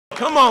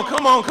Come on,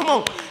 come on, come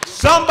on.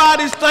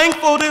 Somebody's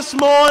thankful this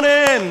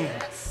morning.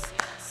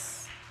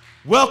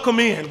 Welcome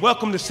in.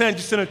 Welcome to San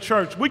Jacinto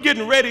Church. We're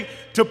getting ready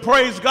to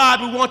praise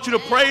God. We want you to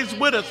praise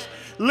with us.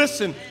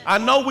 Listen, I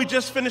know we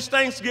just finished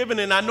Thanksgiving,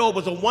 and I know it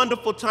was a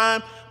wonderful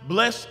time.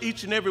 Bless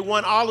each and every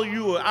one. All of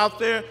you who are out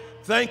there,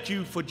 thank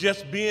you for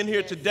just being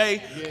here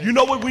today. You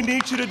know what we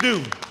need you to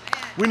do?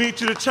 We need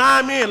you to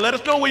chime in. Let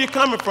us know where you're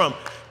coming from.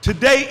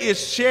 Today is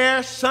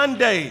Share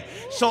Sunday.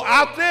 So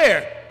out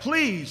there,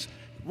 please,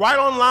 right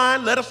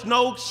online, let us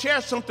know. Share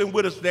something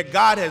with us that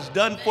God has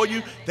done for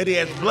you, that he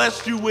has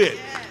blessed you with.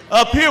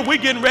 Up here, we're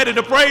getting ready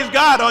to praise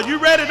God. Are you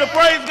ready to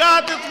praise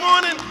God this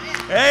morning?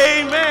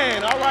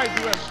 Amen. All right,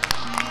 brother.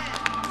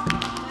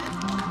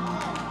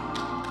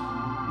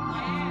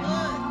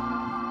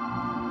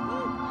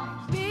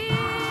 Be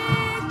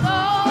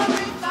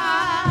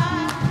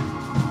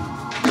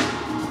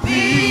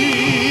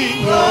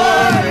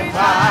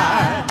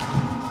glorified,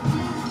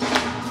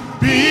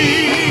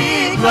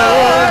 be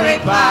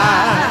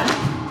glorified,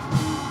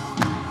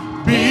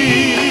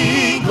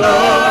 be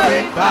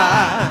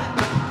glorified,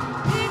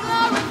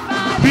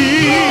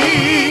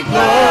 be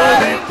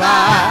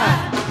glorified,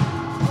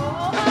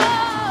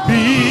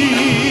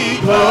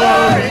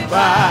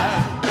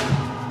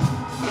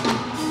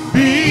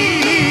 be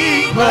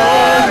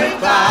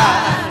glorified,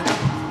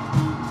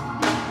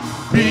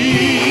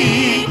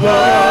 be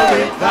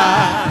glorified,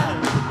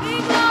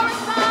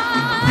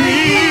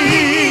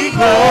 be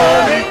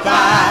glorified.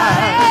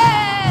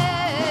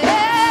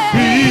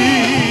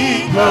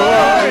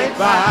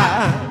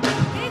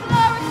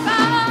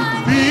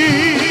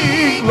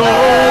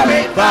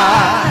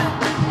 Glorified,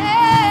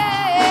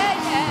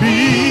 be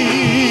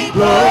glorified, be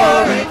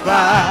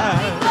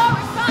glorified,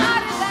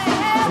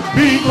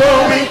 be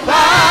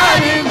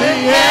glorified in the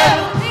air,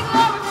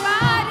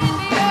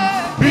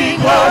 be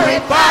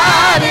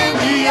glorified in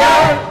the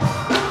earth,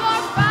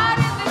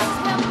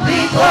 be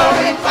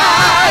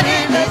glorified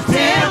in the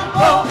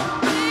temple,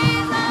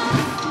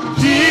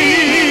 Jesus.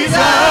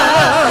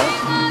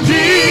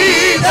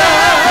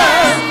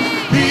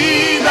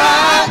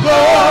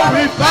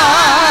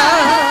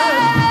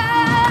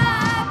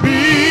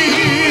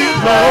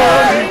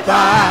 Glorified,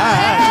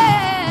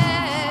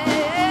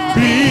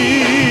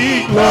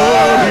 be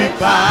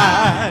glorified,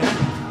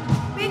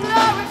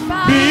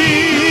 be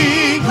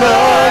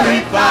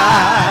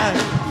glorified,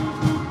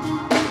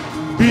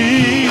 be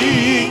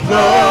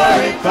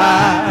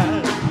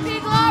glorified, be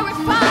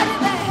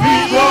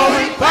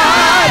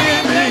glorified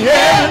in the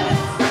heavens,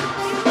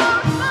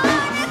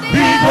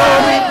 be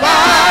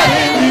glorified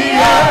in the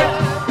earth,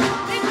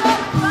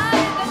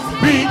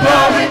 be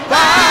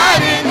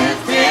glorified in the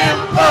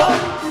temple,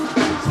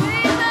 Jesus.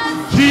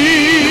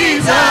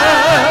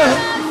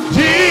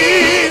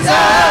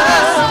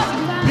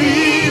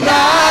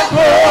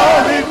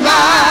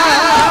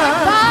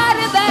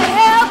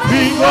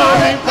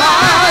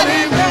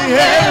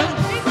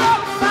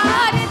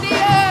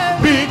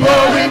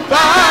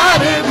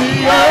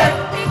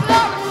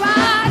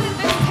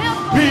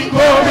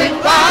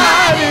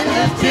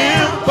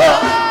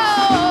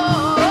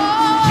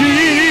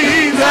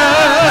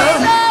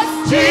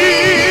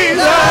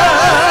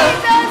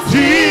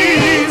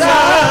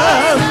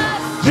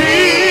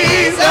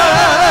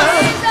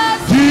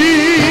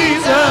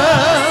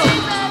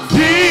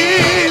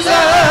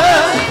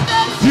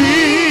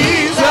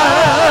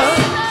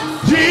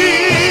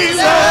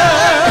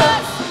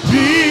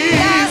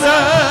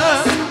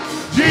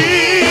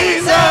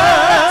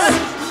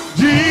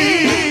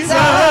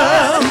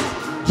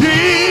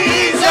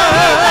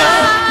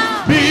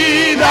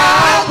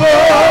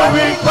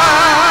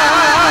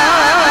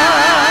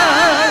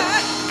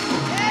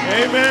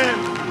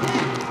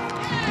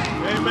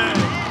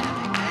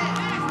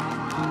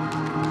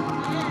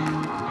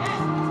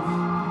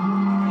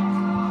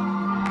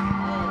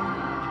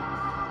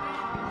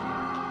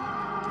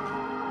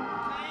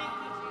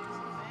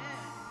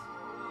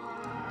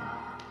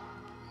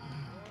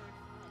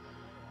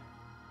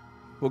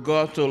 For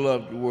God so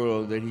loved the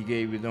world that he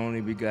gave his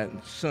only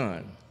begotten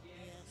Son,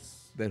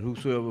 that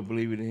whosoever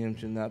believeth in him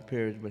shall not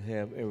perish but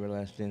have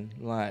everlasting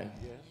life.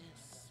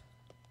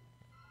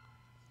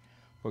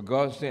 For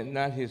God sent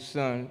not his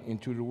Son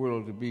into the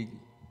world to be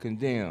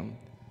condemned,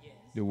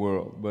 the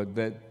world, but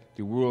that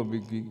the world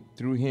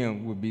through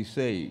him would be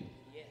saved.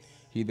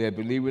 He that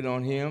believeth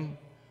on him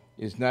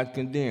is not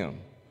condemned,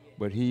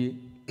 but he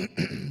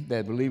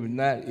that believeth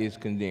not is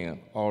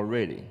condemned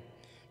already,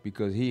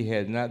 because he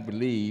has not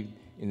believed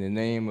in the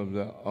name of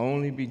the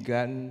only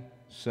begotten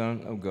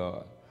Son of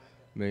God.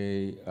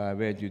 May I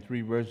read you 3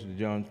 verses of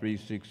John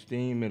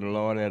 3:16. May the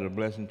Lord add a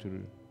blessing to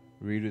the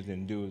readers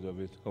and doers of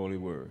his holy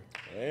word.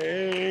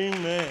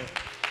 Amen.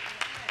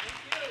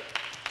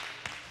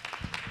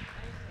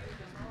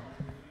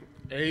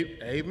 Amen.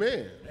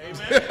 Amen.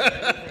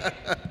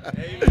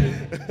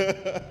 Amen.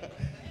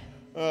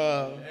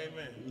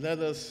 Amen. Let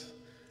us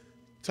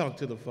talk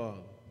to the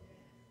Father.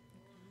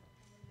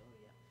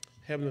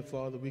 Heavenly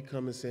Father, we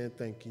come and saying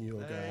thank you,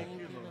 oh God.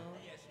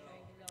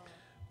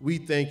 We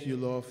thank you,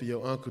 Lord, for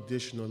your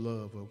unconditional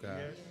love, oh God.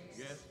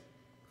 Yes.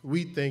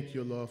 We thank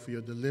you, Lord, for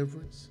your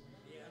deliverance.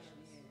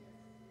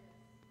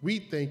 We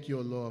thank you,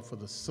 Lord, for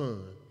the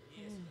sun,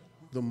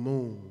 the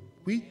moon.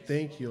 We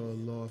thank you,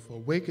 Lord, for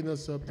waking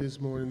us up this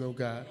morning, oh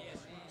God,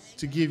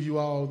 to give you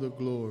all the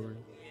glory,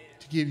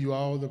 to give you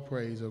all the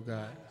praise, oh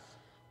God.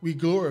 We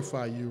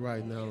glorify you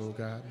right now, oh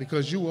God,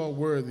 because you are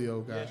worthy,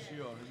 oh God. Yes,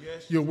 you are.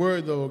 Yes. You're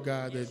worthy, oh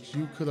God, that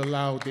you could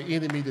allow the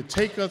enemy to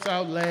take us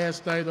out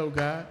last night, oh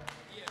God.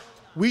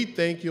 We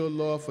thank you,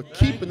 Lord, for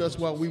keeping us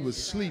while we were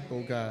asleep,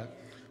 oh God.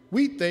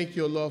 We thank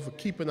you, Lord, for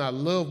keeping our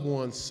loved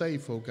ones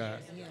safe, oh God.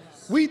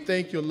 We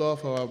thank you, Lord,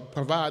 for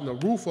providing a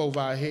roof over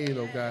our head,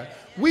 oh God.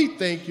 We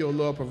thank you,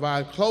 Lord, for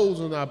providing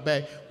clothes on our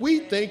back. We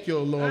thank you,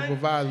 Lord, for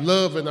providing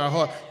love in our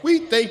heart.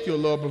 We thank you,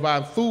 Lord, for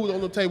providing food on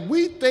the table.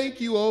 We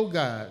thank you, oh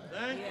God.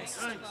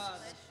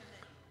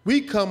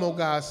 We come, oh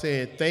God,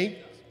 saying thank you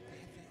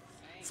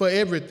for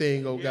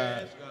everything, oh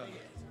God.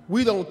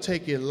 We don't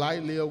take it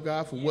lightly, oh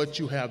God, for what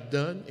you have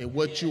done and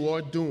what you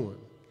are doing.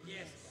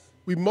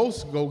 We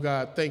most, oh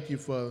God, thank you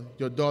for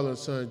your daughter and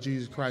son,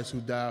 Jesus Christ,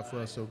 who died for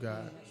us, oh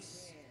God.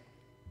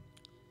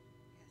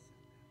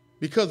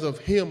 Because of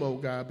him, oh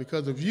God,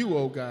 because of you,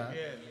 oh God,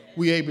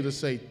 we're able to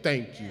say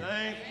thank you.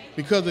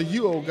 Because of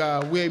you, oh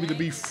God, we're able to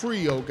be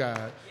free, oh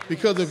God.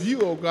 Because of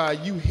you, oh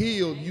God, you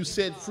healed, you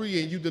set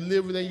free, and you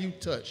delivered and you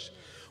touched.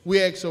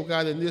 We ask, oh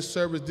God, in this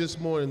service this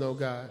morning, oh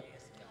God,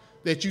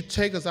 that you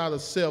take us out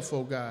of self,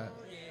 oh God.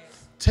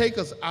 Take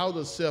us out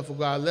of self, oh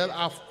God. Let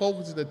our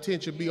focus and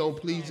attention be on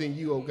pleasing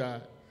you, oh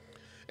God.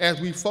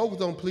 As we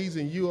focus on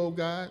pleasing you, oh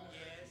God,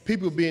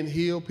 people being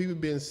healed, people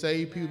being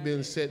saved, people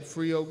being set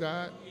free, oh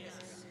God.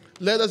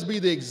 Let us be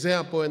the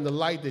example and the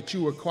light that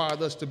you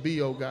required us to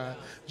be, oh God.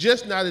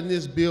 Just not in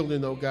this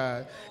building, oh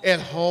God. At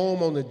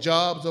home, on the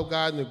jobs, oh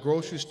God, in the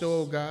grocery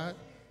store, oh God.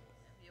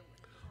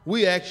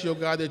 We ask you, oh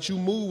God, that you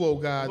move, oh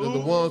God, to the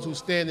ones who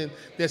standing,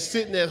 that's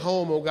sitting at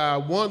home, oh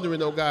God,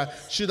 wondering, oh God,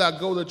 should I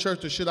go to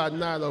church or should I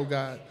not, oh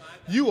God?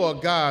 You are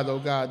God, oh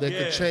God, that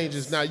can change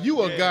us now. You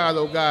are God,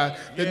 oh God,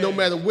 that no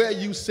matter where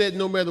you sit,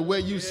 no matter where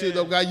you sit,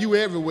 oh God, you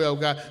everywhere, oh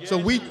God. So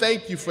we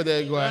thank you for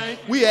that, God.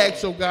 We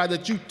ask, oh God,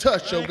 that you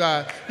touch, oh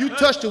God. You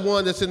touch the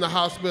one that's in the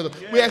hospital.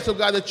 We ask, oh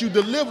God, that you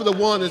deliver the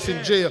one that's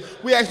in jail.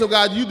 We ask, oh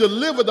God, you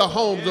deliver the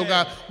homes, oh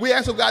God. We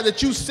ask, oh God,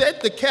 that you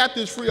set the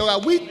captives free, oh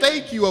God. We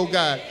thank you, oh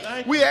God.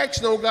 We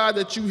ask, oh God,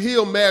 that you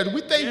heal marriage.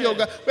 We thank you, oh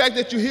God. We ask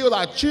that you heal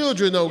our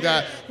children, oh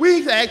God.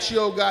 We ask you,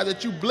 oh God,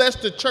 that you bless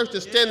the church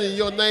that's standing in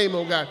your name,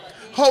 oh God.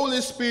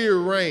 Holy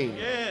Spirit, reign.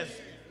 Yes.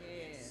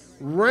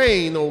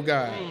 Reign, oh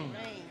God.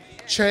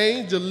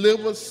 Change,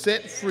 deliver,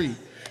 set free.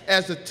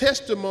 As the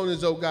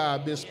testimonies, oh God,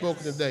 have been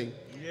spoken today,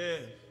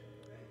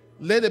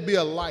 let it be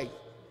a light.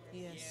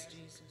 Yes,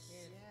 Jesus.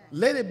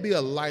 Let it be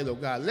a light, oh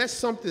God. Let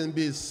something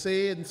be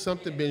said and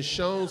something been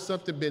shown,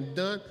 something been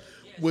done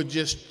would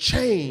just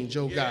change,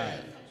 oh God.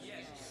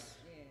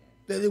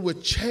 That it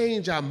would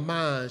change our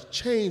minds,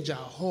 change our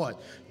heart,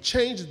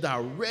 change the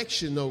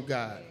direction, oh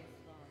God.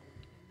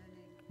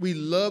 We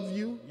love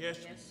you. Yes.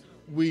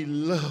 We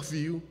love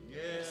you.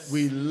 Yes.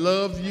 We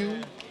love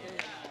you.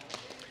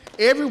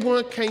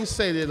 Everyone can't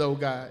say that, oh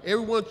God.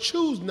 Everyone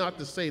choose not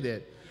to say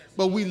that.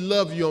 But we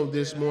love you on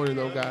this morning,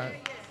 oh God,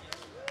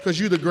 because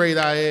you're the great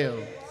I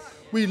am.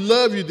 We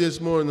love you this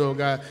morning, oh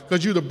God,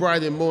 because you're the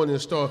bright and morning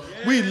star.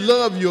 We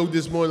love you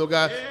this morning, oh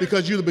God,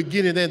 because you're the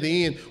beginning and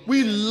the end.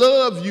 We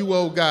love you,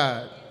 oh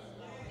God.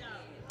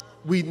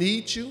 We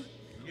need you.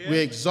 We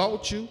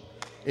exalt you.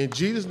 In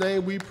Jesus'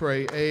 name we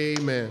pray.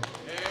 Amen.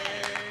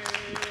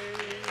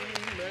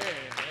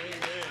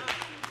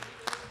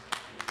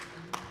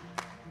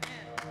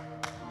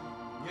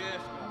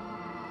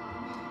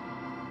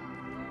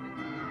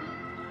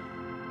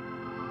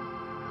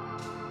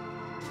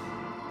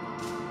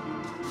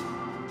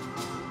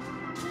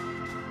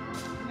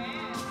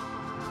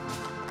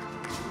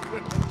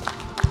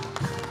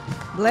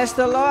 Bless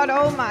the Lord,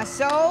 oh my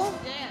soul,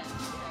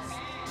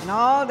 and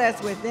all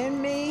that's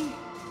within me.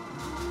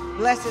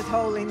 Bless his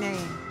holy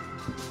name.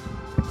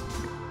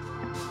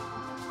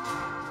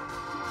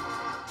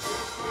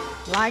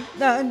 Like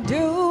the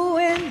dew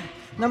in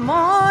the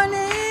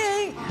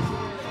morning,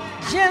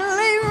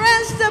 gently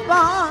rest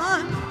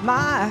upon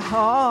my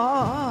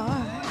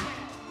heart.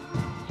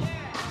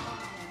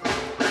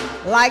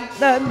 Like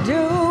the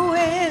dew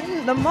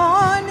in the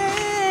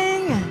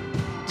morning,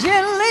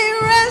 gently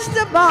rest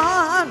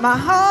upon my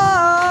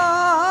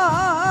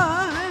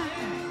heart.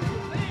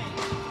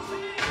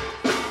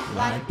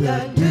 Like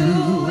the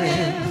dew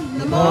in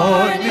the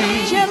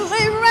morning,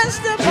 gently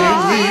rest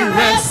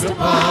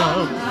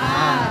upon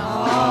my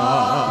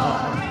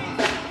heart.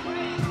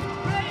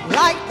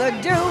 Like the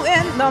dew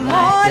in the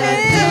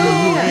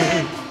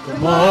morning,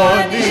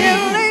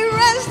 gently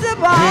rest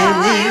upon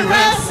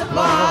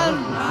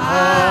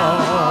my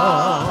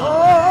heart.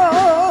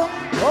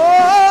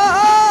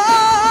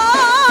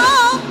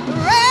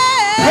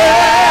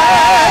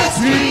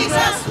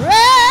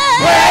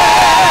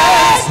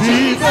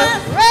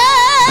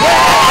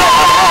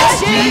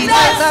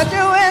 The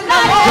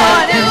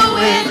dew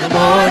in the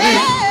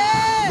morning,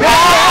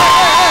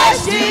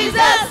 rest,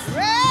 Jesus,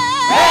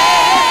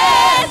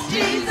 rest,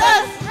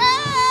 Jesus,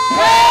 rest,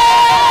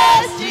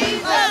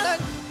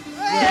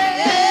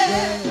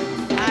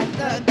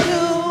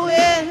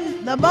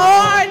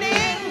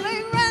 morning. Gently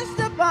rest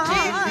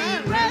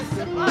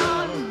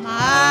upon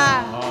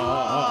my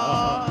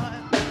heart.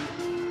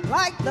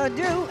 Like the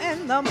dew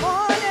in the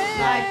morning.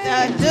 Like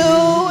the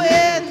dew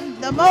in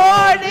the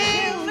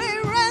morning. Gently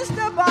rest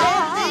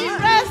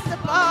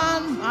upon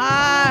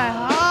my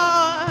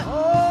heart. Oh,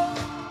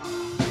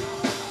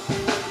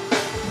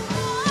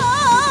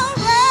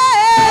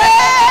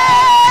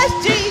 rest,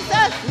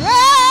 Jesus,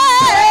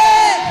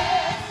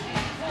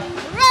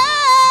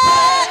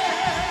 rest,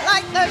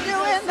 like the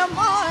dew in the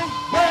morning.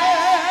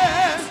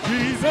 Rest,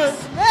 Jesus.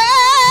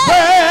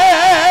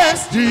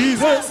 Rest,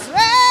 Jesus.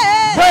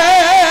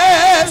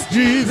 rest,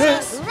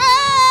 Jesus.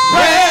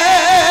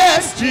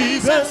 rest,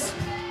 Jesus.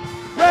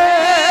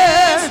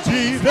 Rest,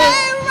 Jesus. they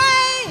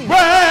rain,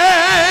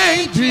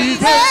 Rain, Jesus.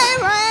 they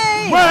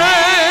rain,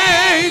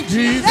 Rain,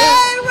 Jesus.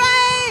 they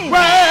rain,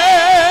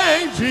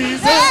 Rain,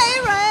 Jesus. they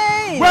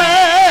rain,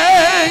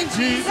 Rain,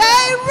 Jesus.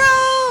 they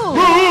rule,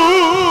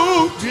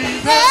 Rule,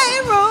 Jesus. they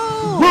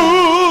rule,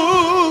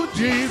 Rule,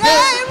 Jesus.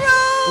 they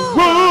rule,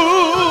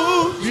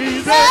 Rule,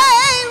 Jesus.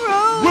 they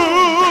rule,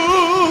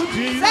 Rule,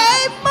 Jesus.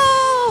 they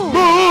move,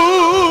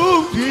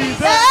 Move, Jesus.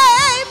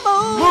 they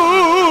move,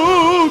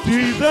 Move,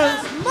 Jesus.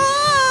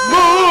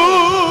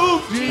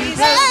 Move, Jesus.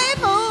 they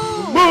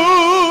move,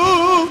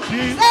 Move,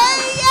 Jesus. say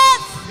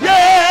yes,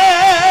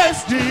 Yes,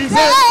 Jesus.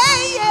 say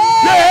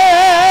yes,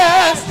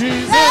 Yes,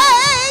 Jesus. say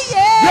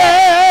yes,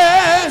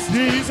 Yes,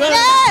 Jesus. yes,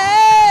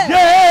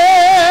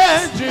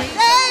 Yes, Jesus.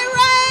 they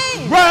rain,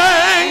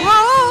 Rain.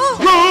 rule,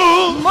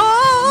 Rule.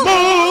 move,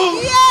 Move.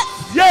 yes,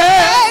 Yes.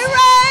 they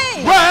rain,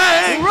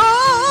 Rain.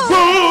 rule,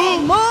 Rule.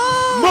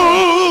 move,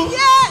 Move.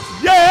 yes,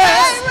 Yes. they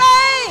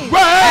rain,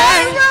 Rain.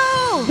 they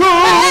rule,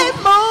 Rule. they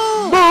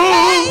move, Move.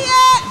 say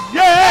yes,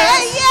 Yes. say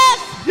yes,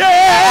 Yes.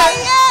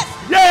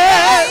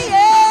 say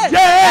yes, Yes. say Yes.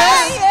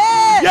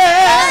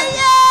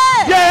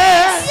 yes, say yes, Yes.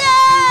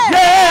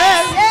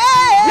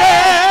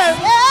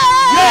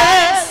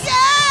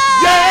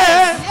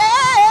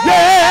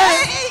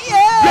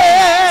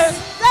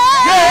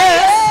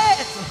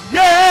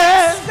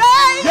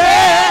 say Yes.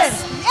 yes,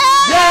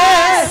 yes,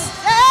 Yes.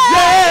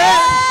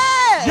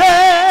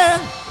 yes,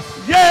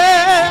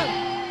 Yes.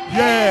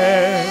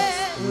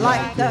 yes,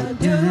 like the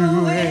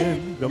dew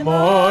in the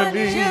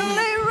morning.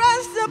 gently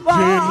rest upon,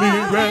 Gently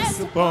rest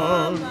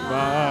upon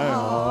my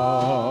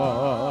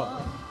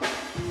heart.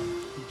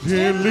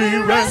 Gently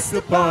rest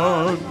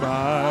upon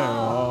my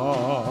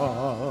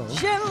heart.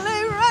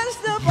 gently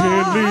rest upon,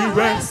 Gently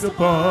rest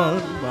upon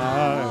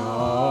my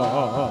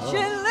heart.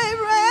 gently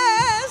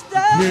rest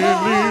upon,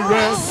 Gently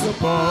rest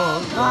upon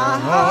my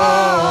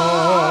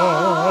heart.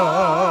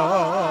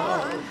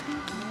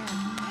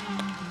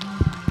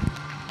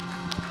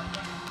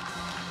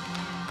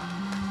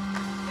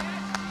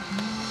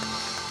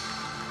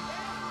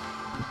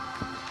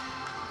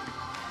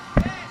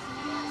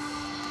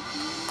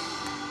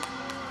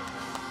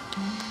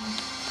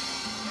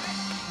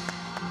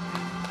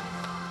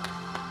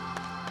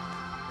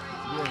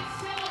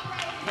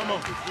 Come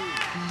on.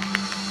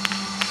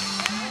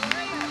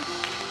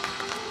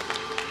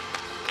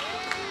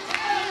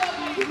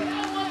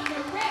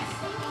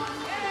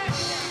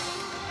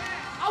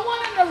 I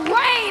want him to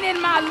reign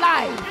in my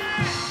life,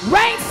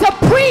 reign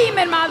supreme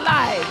in my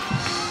life.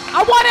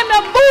 I want him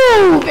to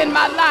move in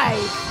my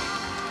life.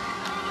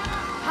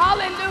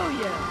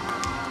 Hallelujah.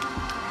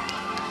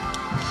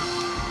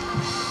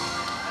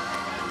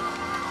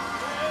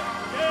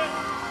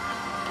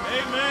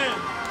 Amen.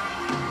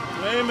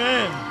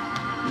 Amen.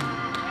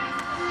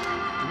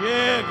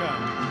 Yeah,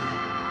 God.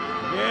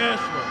 Yes,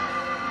 Lord.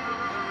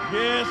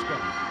 Yes,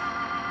 God.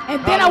 And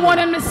then I want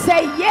him to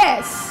say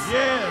yes.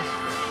 Yes.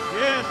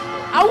 Yes,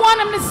 Lord. I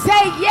want him to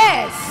say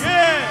yes.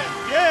 Yes.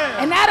 Yes.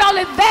 And not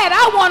only that,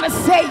 I want to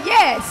say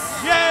yes.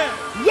 Yes.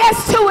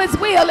 Yes to his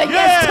will and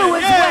yes to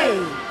his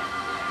way.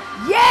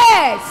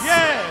 Yes.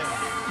 Yes.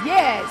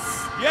 Yes.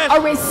 Yes.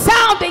 A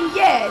resounding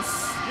yes.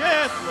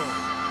 Yes, Lord.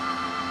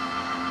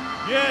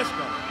 Yes,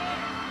 God.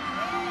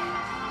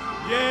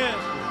 Yes,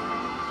 Lord.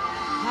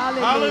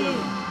 Hallelujah.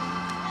 Hallelujah.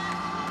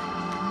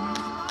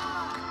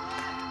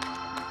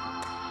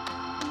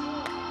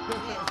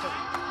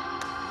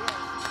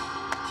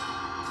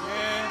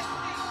 Yes.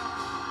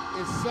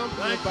 It's something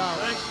Thank you. about.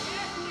 Thank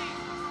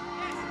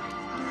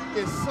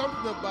you. It's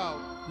something about.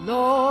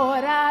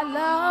 Lord, I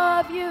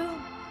love you.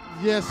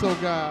 Yes, oh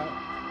God.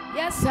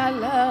 Yes, I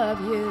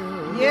love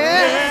you.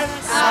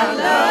 yes, I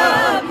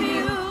love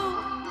you.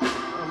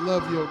 I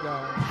love you, oh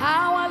God.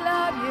 How I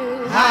love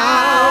you.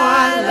 how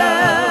I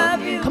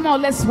love you, Come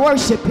on, let's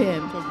worship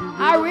him.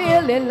 I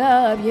really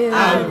love you.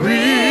 I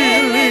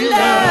really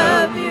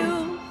love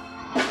you,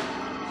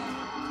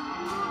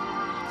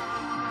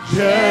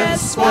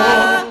 Just for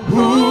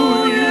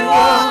who you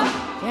are.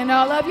 In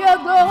all of your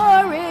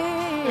glory.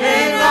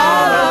 in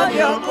all of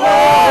your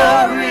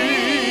glory,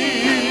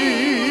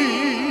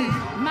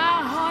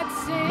 My heart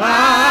sings.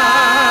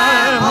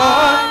 My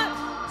heart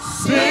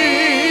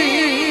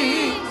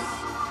sings.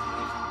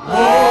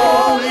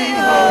 Holy,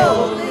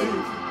 holy.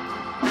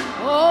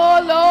 Oh,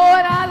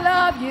 Lord, I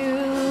love you.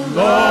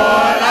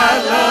 Lord, I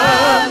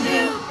love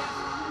you.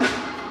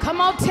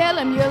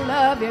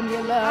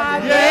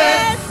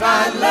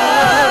 I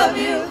love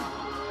you.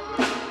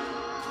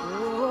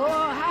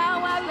 Oh, how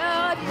I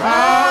love you.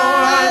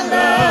 How I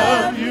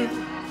love you.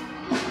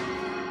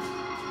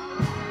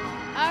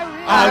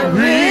 I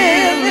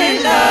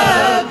really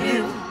love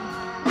you.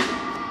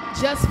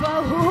 just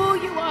for who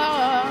you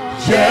are.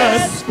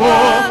 Just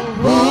for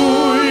who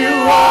you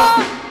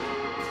are.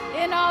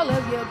 In all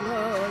of your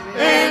glory.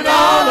 In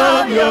all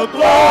of your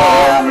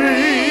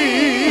glory.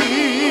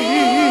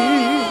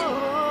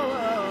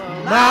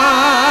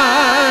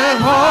 My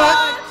heart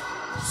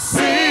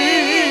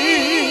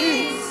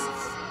sings,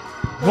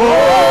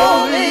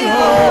 holy,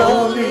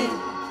 holy.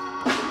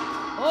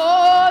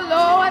 Oh,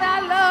 Lord, I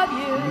love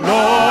you.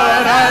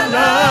 Lord, I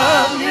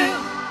love you.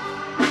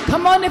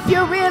 Come on, if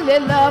you really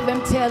love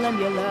him, tell him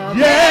you love him.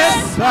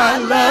 Yes, I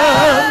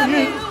love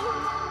you.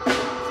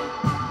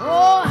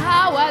 Oh,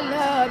 how I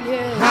love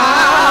you.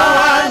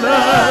 How I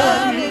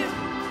love you.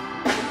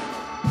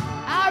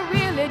 I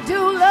really do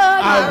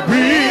love you. I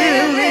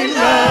really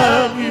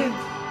love you.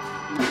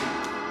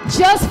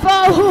 Just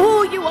for who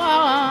you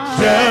are.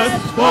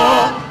 Just for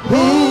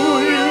who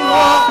you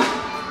are.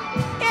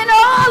 In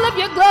all of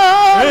your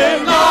glory.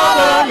 In all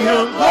of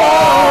your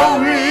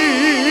glory.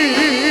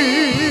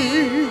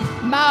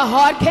 My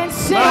heart can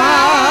sing. My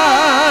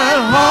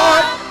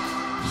heart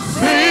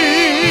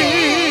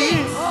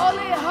sings.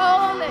 Holy,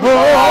 holy.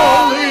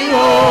 Holy,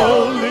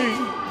 holy.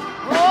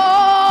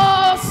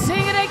 Oh,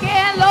 sing it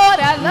again, Lord,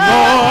 I love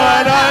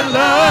Lord, I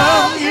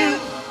love you. you.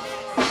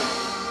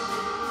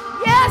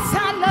 Yes, I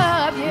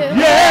love you.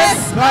 Yes,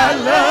 I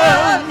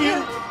love you.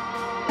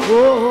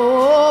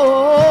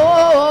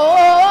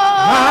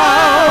 Oh,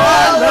 How I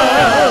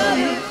love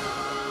you.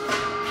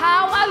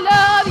 how I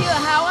love you,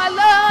 how I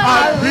love I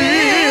you.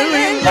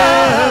 really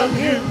love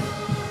you.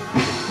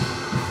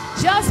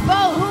 Just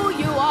for who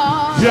you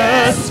are.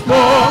 Just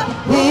for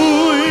who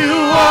you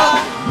are.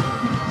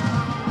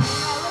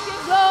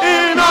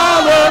 In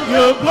all of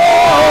your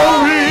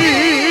glory.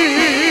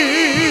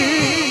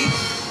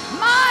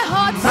 My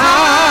heart My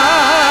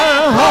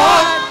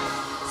heart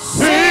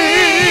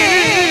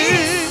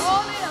sings.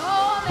 holy,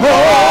 holy.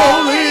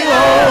 Holy,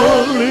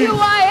 holy. You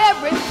are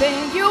everything,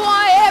 you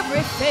are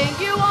everything,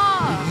 you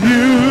are.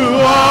 You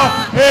are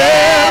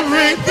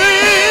everything.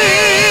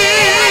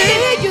 I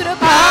need you to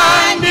be. I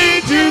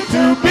need you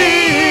to be.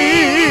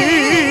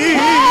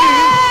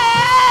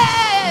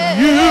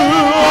 You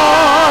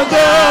are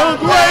the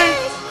great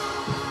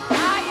I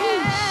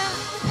am.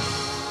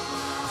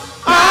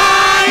 I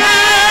am.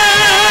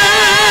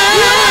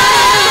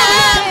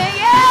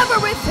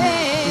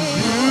 Everything.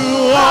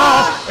 You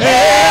are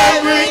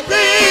everything.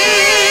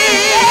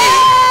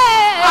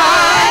 I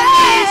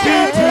need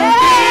you to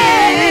be.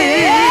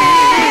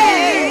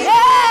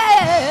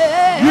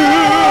 You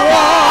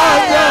are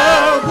the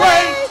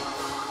great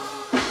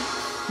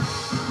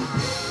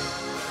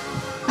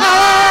I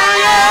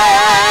am.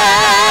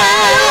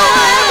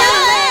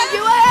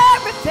 You are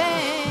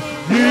everything.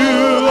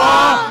 You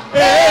are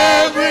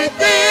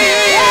everything.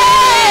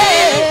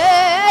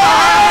 I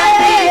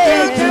need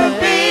you to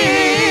be.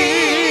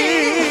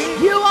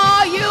 You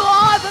are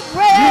the You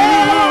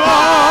great.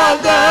 are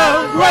the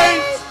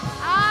great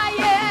I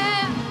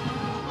am.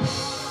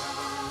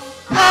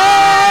 I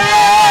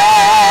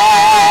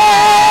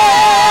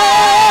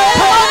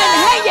Come on and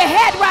am. hang your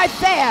head right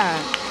there.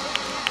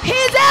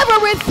 He's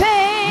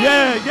everything.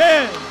 Yeah,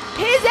 yeah.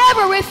 He's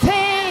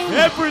everything.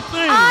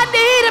 Everything. I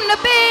need him to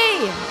be.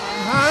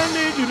 I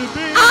need you to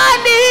be. I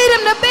need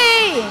him to be.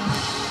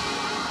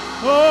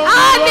 Oh, I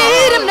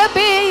need him to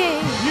be.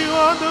 You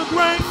are the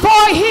great.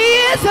 For he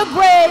is a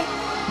great.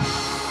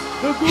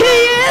 The He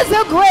great. is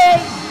a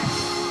great.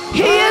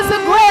 He is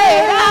a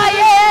great I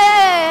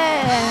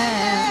am.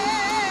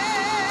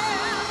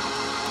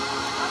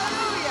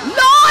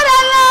 Lord, I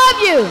love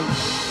you.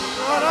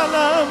 Lord, I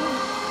love you.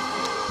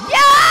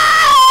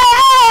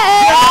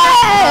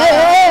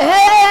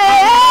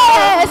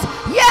 Yes.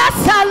 Yes,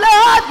 I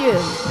love you.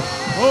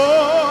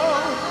 Oh,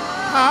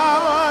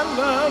 how I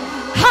love you.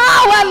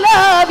 How I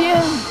love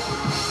you.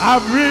 I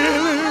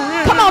really,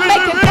 really, Come on,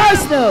 make it really,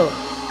 personal.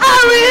 I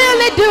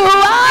really do.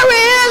 I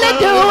really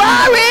do.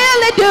 I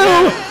really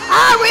do.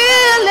 I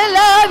really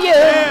love you.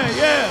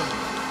 Yeah, yeah.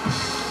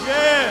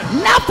 Yeah.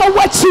 Not for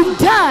what you've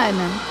done,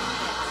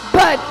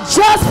 but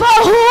just for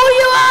who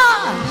you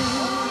are.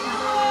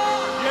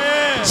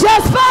 Yeah.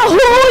 Just for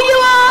who you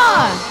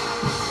are.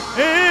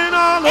 In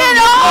all of In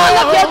your all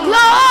of your glory.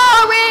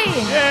 glory.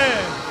 Yeah.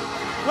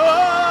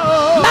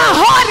 Oh. My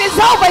heart is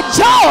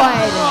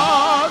overjoyed.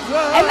 Lord,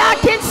 And I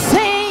can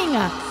sing.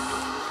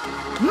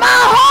 My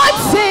heart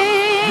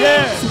sings.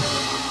 Yeah.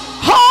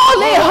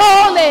 Holy,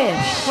 holy.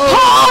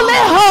 Holy,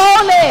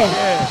 holy.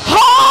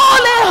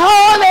 Holy,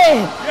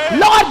 holy.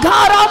 Lord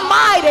God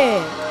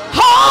Almighty.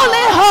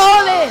 Holy,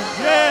 holy.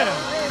 Yeah.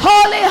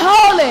 Holy,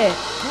 holy.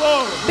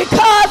 Glory.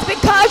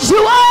 Because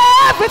you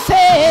are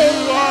everything.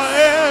 You are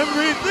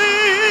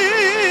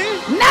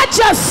everything. Not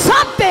just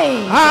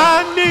something.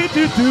 I need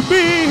you to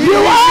be. You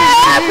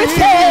are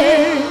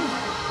everything.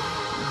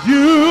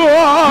 You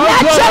are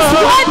Not the just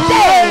one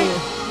day,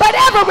 great. but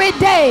every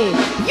day.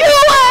 You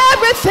are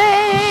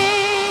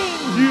everything.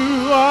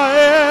 You are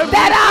everything.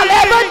 That I'll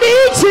ever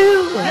need you.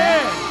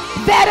 Yeah.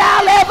 That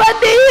I'll ever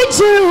need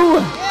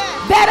you.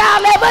 That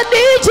I'll ever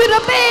need you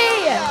to be.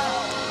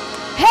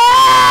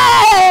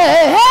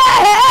 Hey,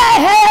 hey,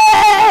 hey,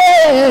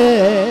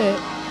 hey.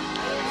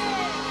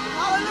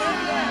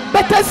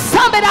 But to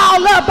sum it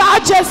all up,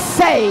 I'll just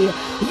say,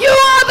 you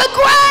are the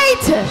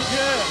great.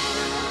 Yeah.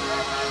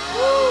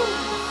 Woo.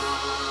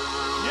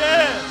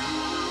 Yeah.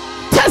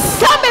 To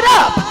sum it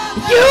up,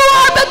 you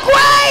are the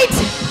great.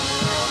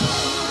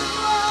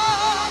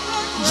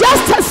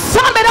 Just to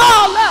sum it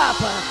all up,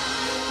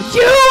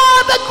 you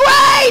are the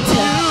great.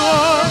 You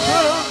are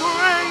the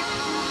great.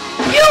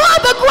 You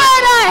are the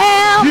great I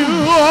am. You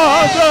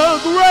are the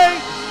great.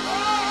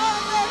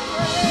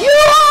 You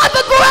are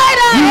the great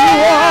I You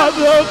am. are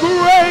the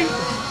great.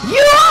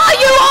 You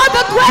are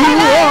the great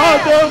You I are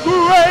am. the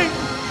great.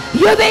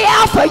 You're the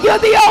Alpha, you're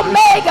the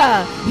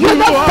Omega. You're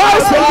the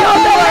first and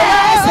you're the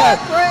last.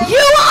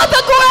 You are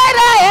the great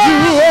I am.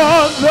 You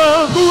are the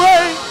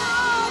great.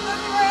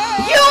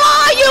 You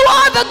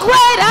are the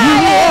great I You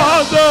am.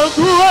 are the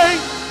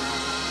great.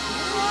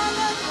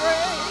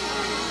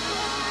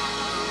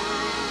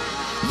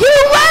 You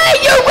reign,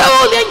 you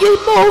rule, and you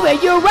move, and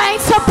you reign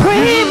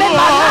supreme in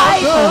my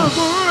life.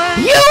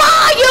 You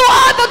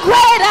are the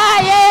great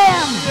I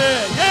am.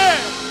 Yeah, yeah.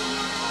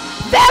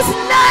 There's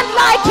none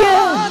like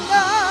you.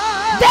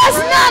 There's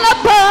none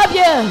above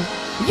you.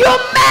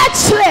 You're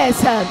matchless.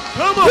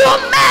 Come on.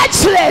 You're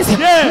matchless.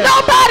 Yeah.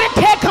 Nobody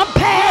can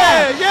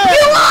compare. Yeah, yeah.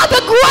 You are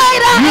the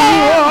great I You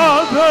am.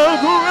 are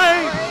the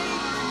great.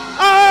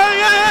 I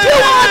am. You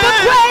are the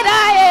great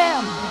I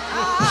am.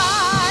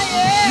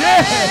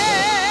 Yeah.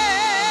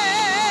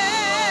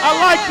 I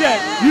like that.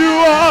 You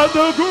are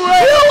the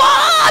great. You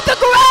are the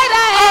great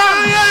I am.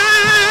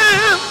 I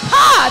am.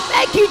 Ah,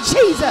 thank you,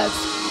 Jesus.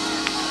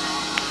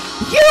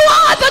 You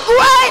are the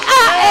great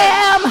I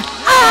am.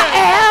 I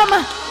am.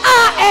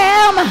 I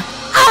am.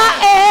 I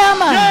am.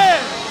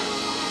 Yeah.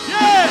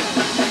 Yeah.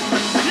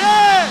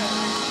 Yeah.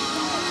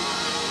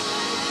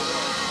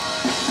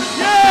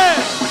 Yeah.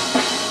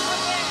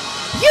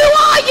 You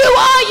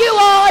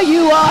are.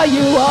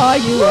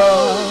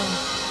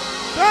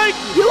 Thank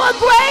you. You are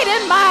great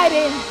and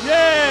mighty.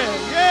 Yeah.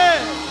 Yeah.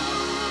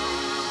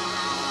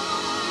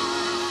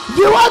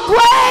 You are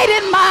great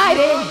and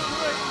mighty.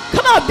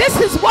 Come on, this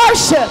is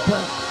worship.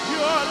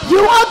 You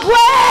are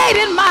great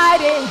and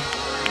mighty.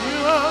 You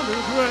are the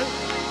great.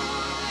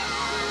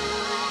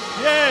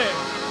 Yeah.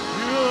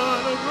 You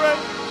are the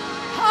great.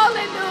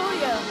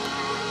 Hallelujah.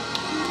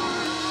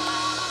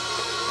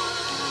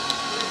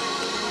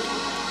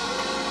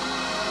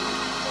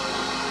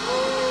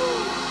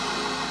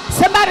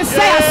 Somebody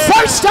say, I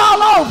searched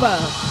all over.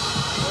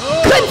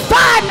 Couldn't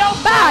find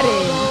nobody.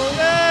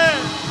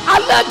 I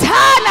looked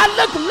high and I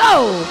looked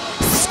low.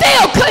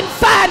 Still couldn't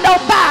find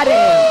nobody.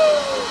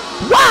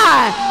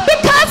 Why?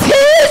 Because he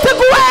is the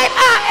great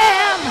I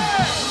am.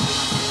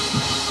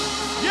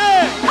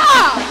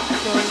 Ah,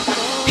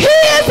 he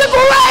is the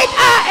great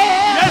I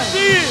am. Yes,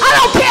 he is. I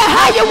don't care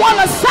how you want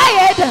to say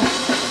it,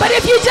 but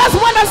if you just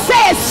want to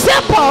say it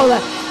simple,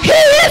 he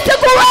is the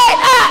great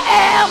I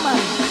am.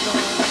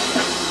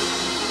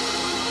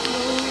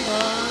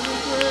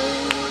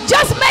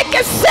 Just make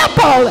it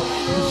simple.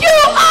 You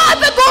are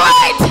the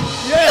great.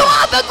 Yeah. You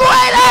are the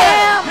great I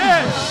am.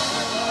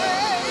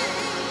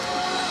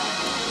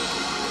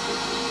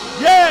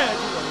 Yeah.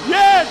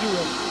 Yeah.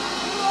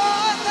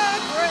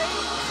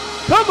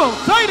 Come on,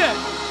 say that.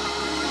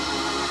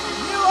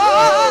 You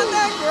are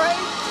the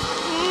great.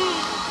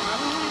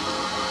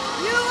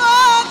 You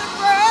are the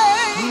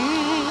great.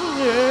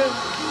 Yeah.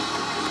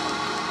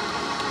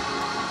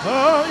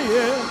 Oh,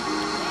 yeah.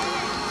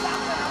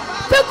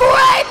 The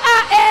great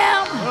I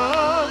am.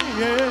 Oh,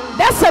 yeah.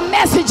 That's a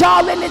message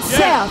all in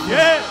itself.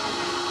 Yeah.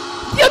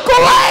 You're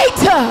great,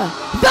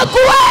 the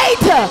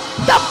great,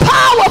 the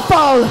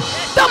powerful,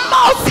 the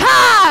most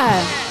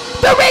high,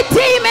 the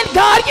redeeming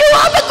God. You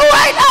are the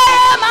great I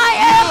am, I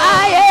am,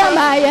 I am,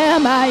 I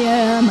am, I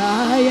am,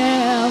 I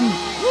am.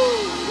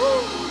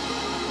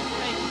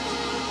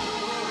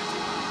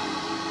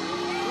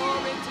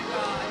 Glory to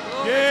God.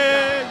 Glory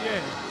Yeah,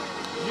 yeah.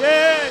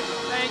 Yeah.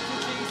 Thank you,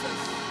 Jesus.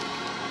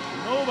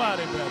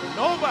 Nobody better.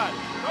 Nobody.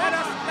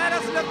 Let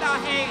us lift our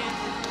hands.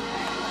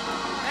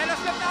 Let us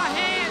lift our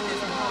hands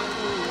this morning.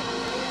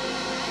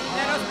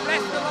 Let us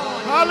bless the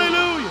Lord.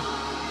 Hallelujah.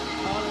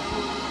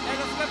 Let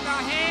us lift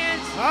our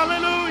hands.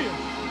 Hallelujah.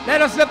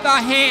 Let us lift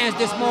our hands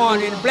this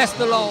morning and bless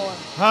the Lord.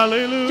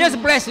 Hallelujah.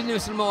 Just bless him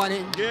this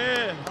morning.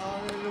 Yeah.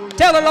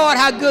 Tell the Lord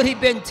how good he's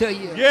been to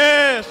you.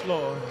 Yes,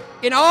 Lord.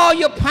 In all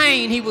your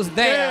pain, he was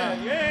there.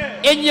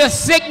 Yeah, yeah. In your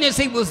sickness,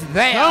 he was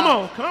there. Come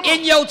on, come on.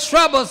 In your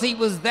troubles, he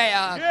was there.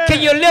 Yeah.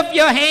 Can you lift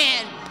your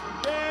hand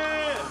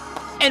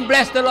Yeah. and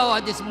bless the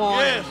Lord this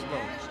morning? Yes,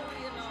 Lord.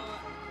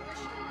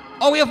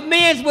 Oh, if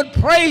men would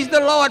praise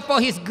the Lord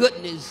for his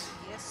goodness.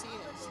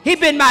 He's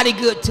been mighty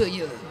good to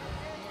you.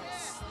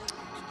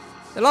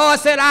 The Lord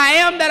said, I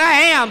am that I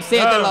am,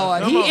 said the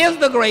Lord. come He on. is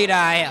the great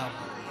I am.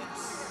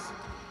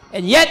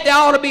 And yet there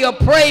ought to be a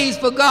praise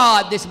for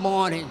God this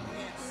morning.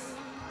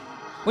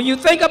 When you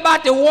think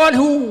about the one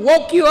who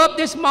woke you up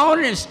this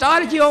morning and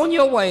started you on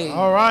your way.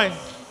 All right.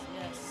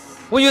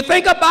 When you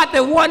think about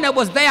the one that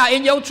was there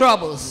in your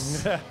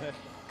troubles.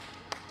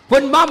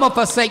 When mama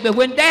forsake me,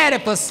 when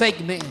daddy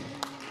forsake me.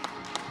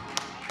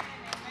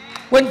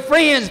 When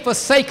friends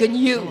forsaken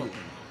you.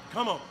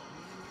 Come on.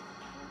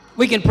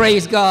 We can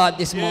praise God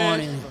this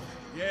morning.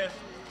 Yes.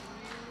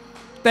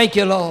 Thank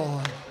you,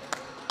 Lord.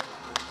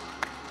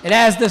 And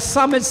as the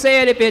psalmist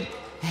said, if it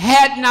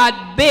had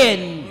not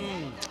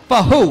been for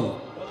who?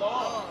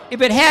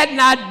 If it had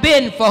not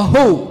been for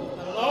who?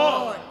 The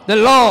Lord. The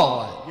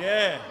Lord.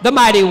 Yeah. The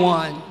mighty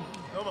one.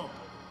 Come on.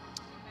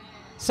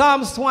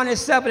 Psalms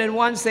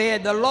 27:1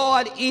 said, the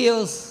Lord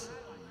is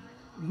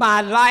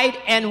my light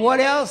and what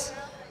else?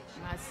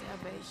 My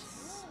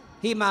salvation.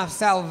 He my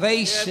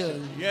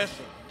salvation. Yes,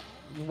 sir.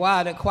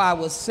 While the choir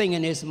was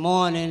singing this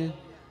morning,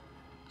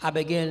 I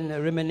began to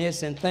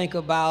reminisce and think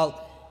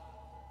about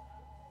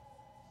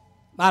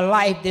my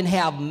life didn't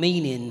have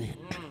meaning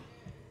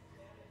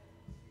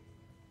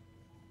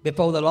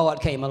before the Lord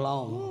came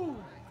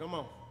along. Come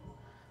on.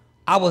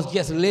 I was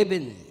just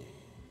living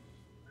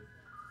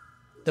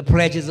the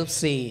pleasures of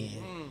sin.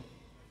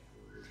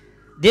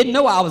 Didn't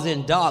know I was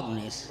in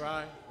darkness.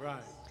 Right,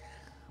 right.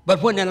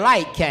 But when the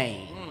light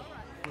came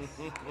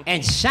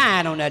and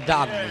shined on that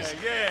darkness,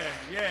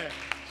 Yeah.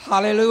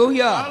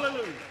 hallelujah.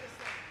 Hallelujah.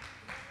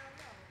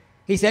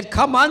 He said,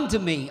 come unto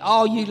me,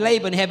 all you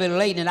labor and heavy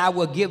laden, and I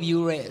will give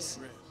you rest.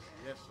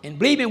 And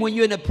believe me, when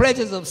you're in the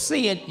presence of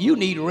sin, you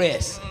need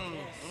rest.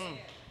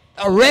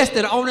 A rest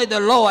that only the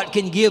Lord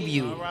can give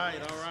you. All right,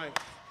 all right.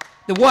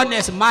 The one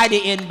that's mighty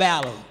in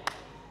battle.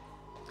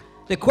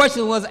 The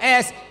question was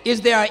asked,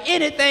 is there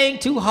anything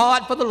too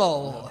hard for the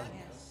Lord?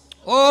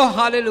 Oh,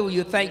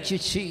 hallelujah. Thank you,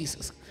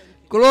 Jesus.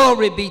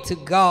 Glory be to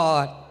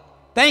God.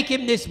 Thank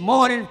him this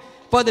morning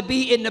for to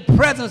be in the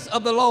presence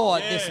of the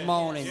Lord this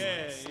morning.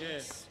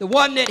 Yes. The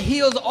one that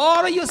heals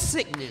all of your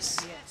sickness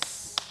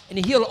and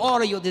he heals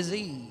all of your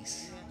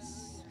disease.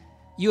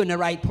 You're in the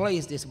right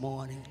place this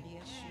morning.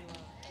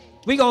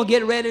 We're going to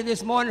get ready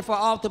this morning for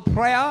altar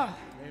prayer.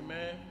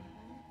 Amen.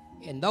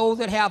 And those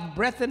that have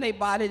breath in their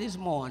body this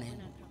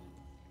morning,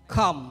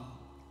 come.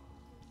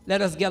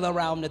 Let us gather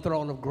around the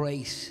throne of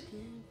grace.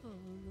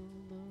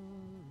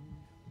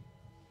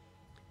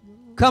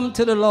 Come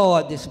to the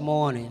Lord this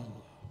morning.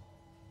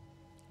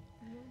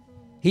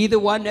 He's the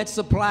one that's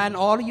supplying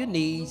all of your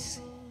needs.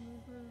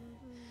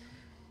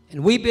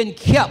 And we've been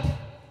kept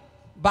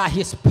by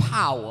his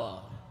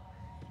power.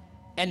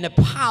 And the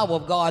power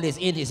of God is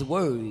in his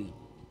word.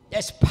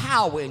 There's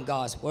power in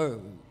God's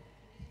word.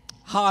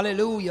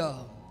 Hallelujah.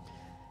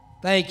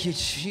 Thank you,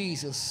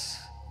 Jesus.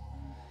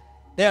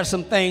 There are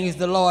some things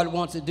the Lord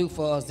wants to do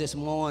for us this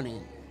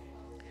morning.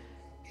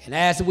 And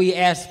as we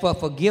ask for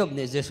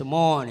forgiveness this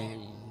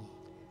morning,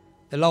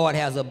 the Lord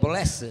has a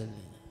blessing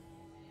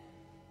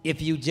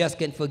if you just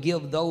can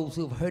forgive those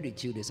who've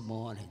hurted you this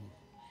morning,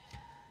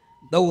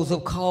 those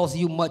who've caused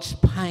you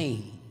much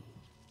pain,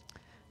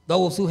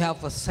 those who have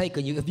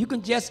forsaken you. If you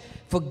can just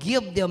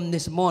forgive them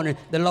this morning,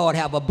 the Lord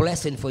have a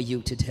blessing for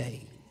you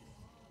today.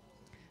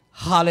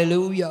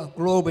 Hallelujah.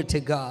 Glory to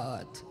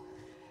God.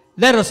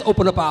 Let us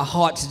open up our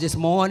hearts this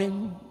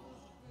morning.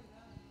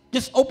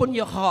 Just open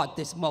your heart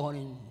this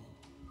morning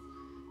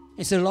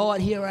and say,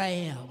 Lord, here I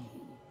am.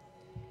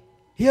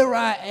 Here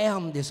I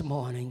am this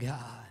morning, God.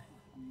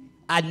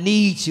 I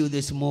need you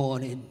this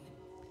morning.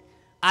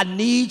 I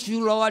need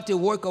you, Lord, to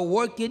work a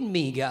work in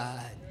me,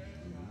 God,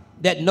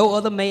 that no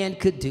other man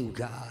could do,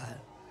 God.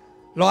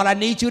 Lord, I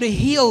need you to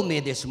heal me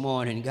this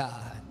morning,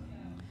 God.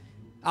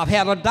 I've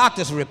had a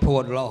doctor's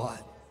report, Lord,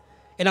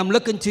 and I'm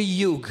looking to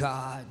you,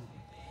 God,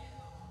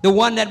 the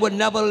one that would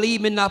never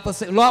leave me, not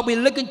forsake. Lord,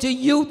 we're looking to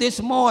you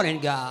this morning,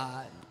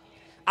 God.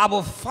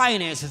 Our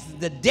finances,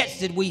 the debts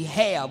that we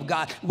have,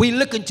 God, we're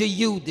looking to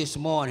you this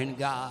morning,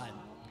 God,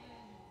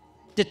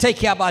 to take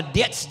care of our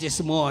debts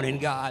this morning,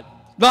 God.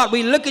 Lord,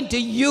 we're looking to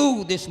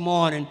you this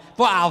morning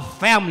for our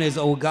families,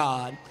 oh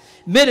God.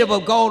 Many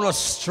have gone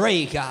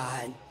astray,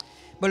 God.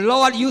 But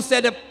Lord, you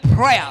said a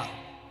prayer.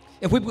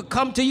 If we would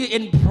come to you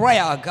in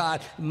prayer,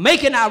 God,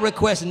 making our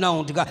requests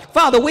known to God.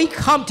 Father, we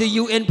come to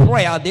you in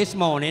prayer this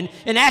morning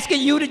and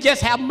asking you to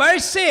just have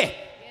mercy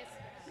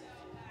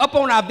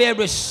upon our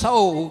very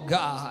soul,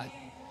 God.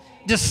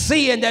 The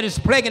sin that is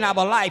plaguing our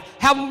life.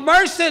 Have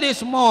mercy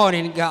this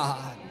morning,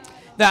 God.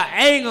 The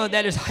anger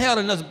that is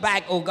holding us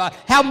back, oh God.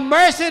 Have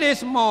mercy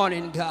this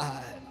morning,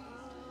 God.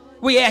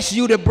 We ask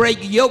you to break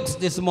yokes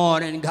this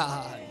morning,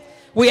 God.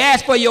 We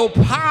ask for your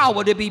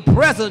power to be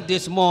present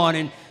this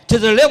morning to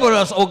deliver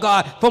us, oh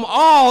God, from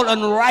all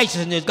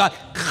unrighteousness, God.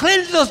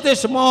 Cleanse us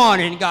this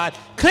morning, God.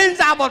 Cleanse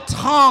our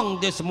tongue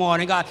this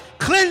morning, God.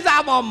 Cleanse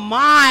our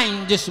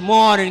mind this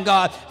morning,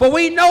 God. For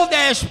we know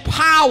there's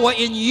power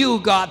in you,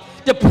 God.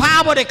 The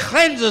power to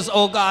cleanse us,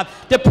 oh God.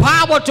 The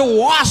power to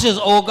wash us,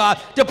 oh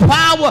God. The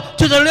power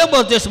to deliver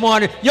us this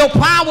morning. Your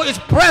power is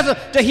present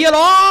to heal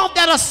all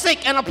that are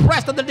sick and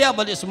oppressed of the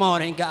devil this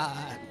morning, God.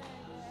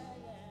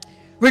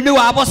 Renew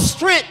our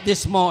strength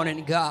this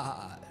morning,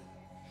 God.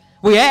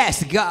 We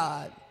ask,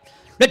 God,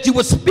 that you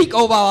would speak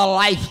over our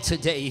life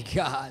today,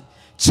 God.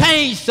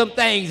 Change some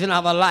things in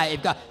our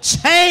life, God.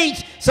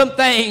 Change some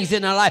things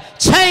in our life.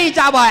 Change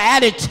our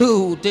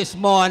attitude this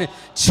morning.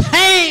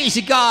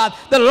 Change, God,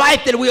 the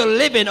life that we are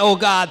living, oh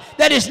God,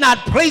 that is not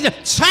pleasing.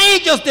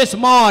 Change us this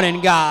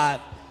morning, God.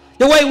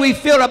 The way we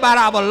feel about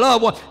our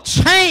loved one.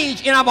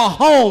 Change in our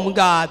home,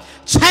 God.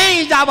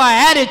 Change our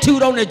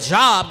attitude on the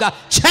job, God.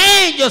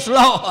 Change us,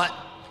 Lord.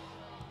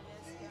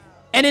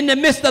 And in the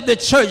midst of the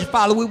church,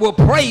 Father, we will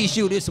praise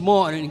you this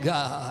morning,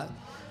 God.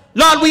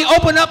 Lord, we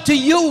open up to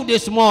you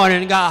this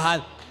morning,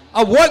 God,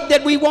 a work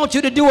that we want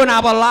you to do in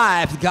our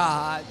lives,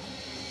 God.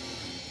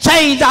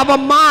 Change our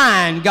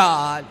mind,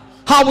 God,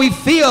 how we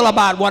feel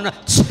about one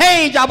another.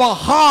 Change our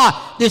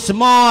heart this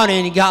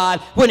morning,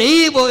 God, when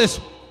evil is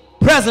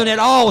present at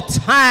all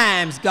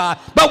times, God.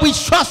 But we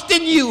trust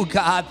in you,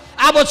 God.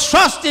 Our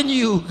trust in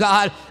you,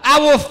 God.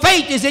 Our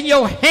faith is in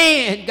your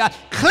hand, God.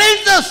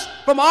 Cleanse us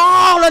from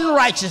all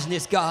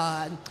unrighteousness,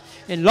 God.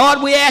 And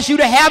Lord, we ask you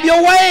to have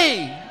your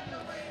way.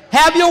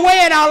 Have your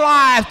way in our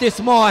lives this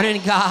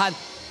morning, God.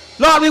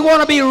 Lord, we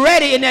want to be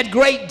ready in that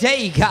great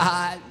day,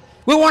 God.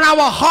 We want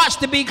our hearts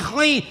to be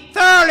clean.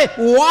 Thoroughly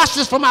wash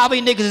us from our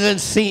iniquities and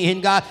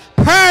sin, God.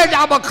 Purge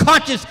our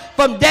conscience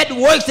from dead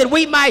works that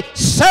we might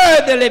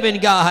serve the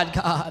living God,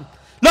 God.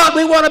 Lord,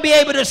 we want to be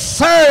able to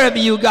serve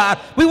you, God.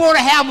 We want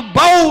to have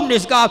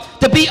boldness, God,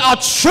 to be a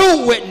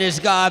true witness,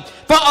 God.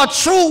 For a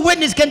true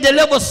witness can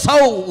deliver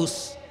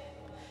souls.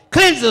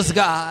 Cleanse us,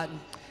 God.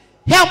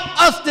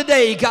 Help us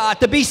today, God,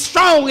 to be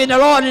strong in the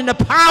Lord and the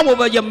power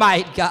of your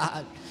might,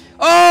 God.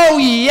 Oh,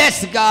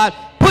 yes, God.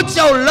 Put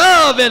your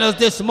love in us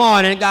this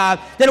morning, God,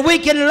 that we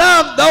can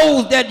love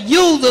those that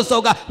use us,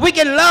 oh God. We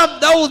can love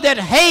those that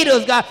hate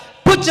us, God.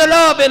 Put your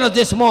love in us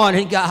this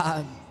morning,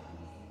 God.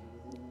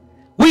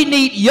 We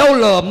need your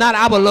love, not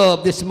our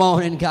love this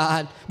morning,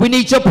 God. We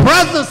need your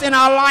presence in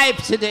our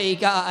life today,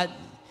 God.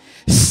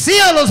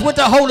 Seal us with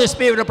the Holy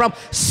Spirit of promise.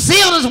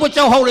 Seal us with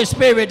your Holy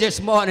Spirit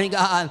this morning,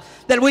 God,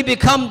 that we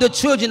become the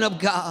children of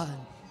God.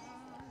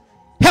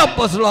 Help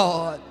us,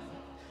 Lord,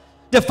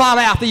 to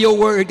follow after your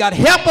word, God.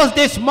 Help us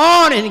this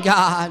morning,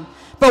 God,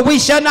 for we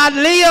shall not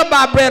live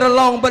by bread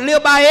alone, but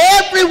live by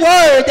every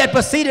word that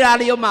proceeded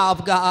out of your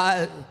mouth,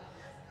 God.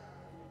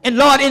 And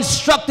Lord,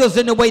 instruct us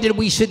in the way that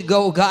we should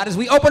go, God. As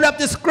we open up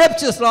the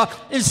scriptures, Lord,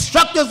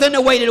 instruct us in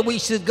the way that we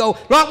should go.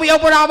 Lord, we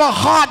open our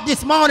heart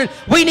this morning.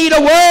 We need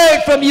a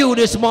word from you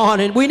this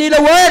morning. We need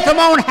a word from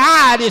on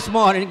high this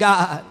morning,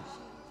 God,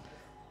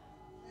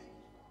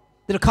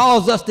 that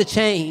calls us to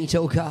change,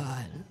 oh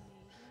God.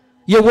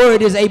 Your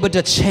word is able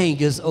to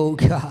change us, oh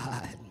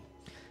God.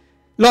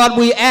 Lord,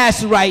 we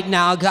ask right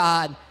now,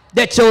 God,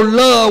 that your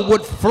love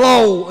would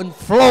flow and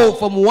flow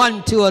from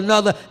one to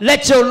another.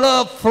 Let your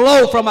love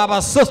flow from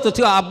our sister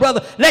to our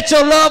brother. Let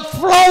your love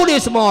flow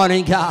this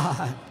morning,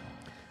 God.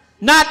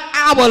 Not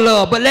our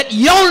love, but let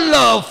your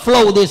love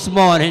flow this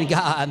morning,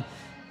 God.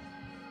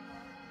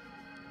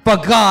 For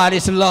God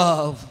is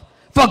love.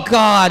 For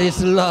God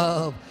is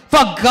love.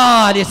 For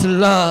God is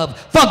love.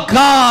 For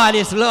God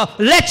is love.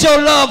 Let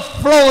your love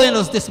flow in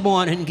us this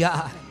morning,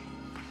 God.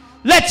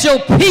 Let your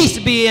peace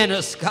be in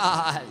us,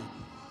 God.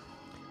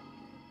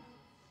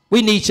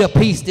 We need your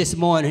peace this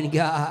morning,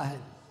 God.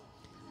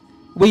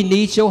 We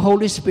need your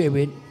Holy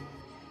Spirit.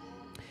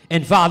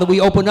 And Father, we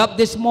open up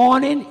this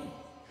morning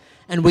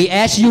and we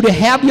ask you to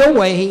have your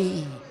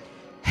way.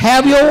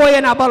 Have your way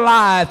in our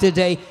lives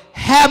today.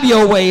 Have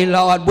your way,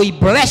 Lord. We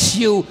bless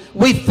you.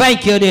 We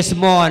thank you this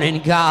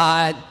morning,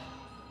 God.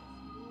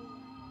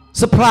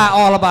 Supply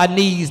all of our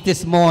needs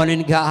this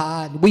morning,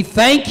 God. We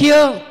thank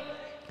you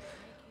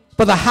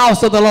for the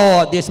house of the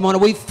Lord this morning.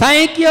 We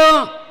thank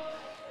you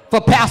for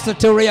Pastor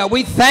Terrell.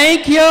 We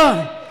thank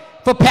you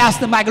for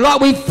Pastor Mike.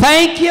 Lord, we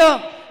thank you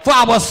for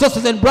our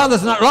sisters and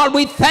brothers. Lord,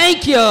 we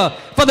thank you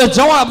for the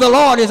joy of the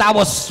Lord is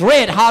our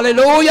strength.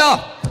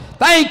 Hallelujah.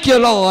 Thank you,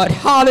 Lord.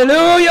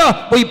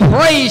 Hallelujah. We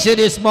praise you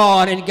this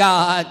morning,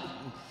 God.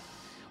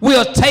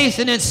 We'll taste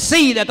and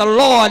see that the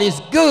Lord is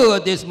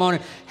good this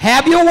morning.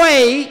 Have your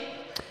way.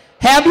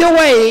 Have your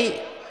way.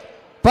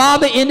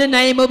 Father, in the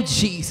name of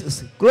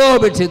Jesus,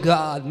 glory to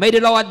God. May the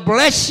Lord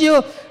bless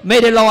you. May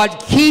the Lord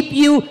keep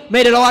you.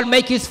 May the Lord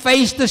make his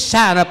face to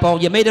shine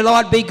upon you. May the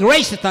Lord be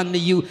gracious unto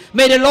you.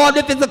 May the Lord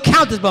lift his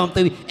countenance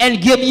upon you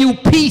and give you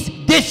peace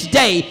this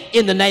day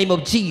in the name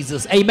of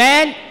Jesus.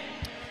 Amen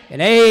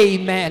and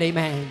amen,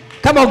 amen.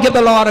 Come on, give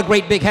the Lord a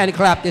great big hand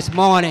clap this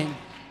morning.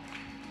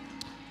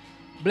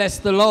 Bless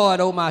the Lord,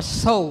 O my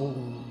soul,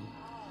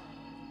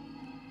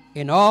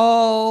 and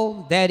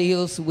all that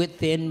is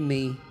within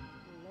me.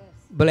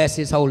 Bless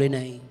his holy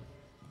name.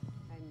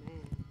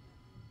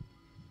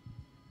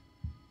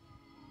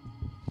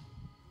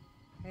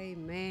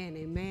 Amen. Amen.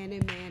 Amen.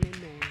 Amen.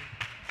 Amen.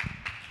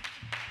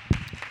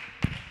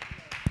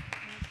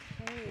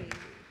 Okay.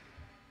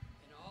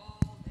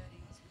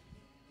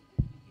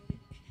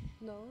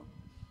 No.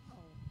 Oh.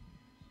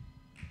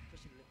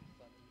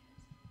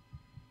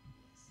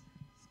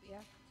 Yeah.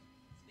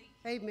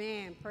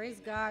 Amen. Praise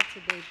God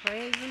today.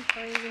 Praise Him,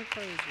 praise Him,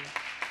 praise Him.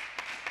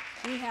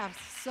 We have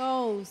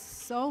so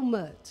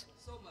much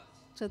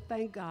to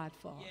thank God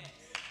for. Yes.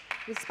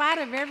 In spite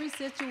of every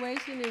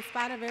situation, in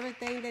spite of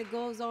everything that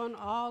goes on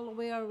all the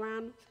way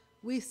around,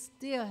 we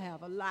still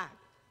have a lot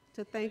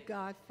to thank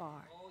God for.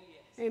 Oh,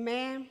 yes.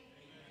 Amen?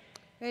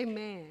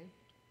 Amen.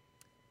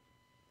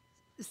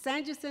 The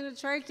Saint Center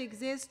Church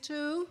exists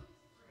to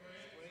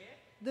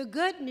the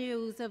good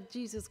news of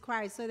Jesus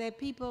Christ so that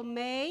people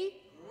may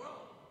grow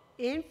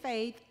in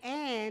faith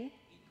and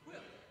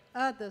equip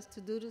others to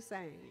do the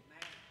same.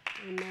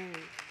 Amen. Amen.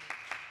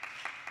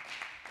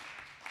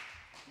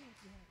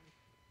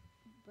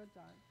 Brother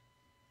George,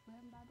 we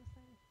have Bible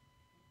study?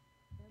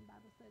 We have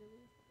Bible study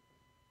Wednesday?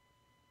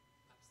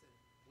 Bible study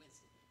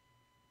Wednesday.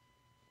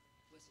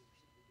 Wednesday we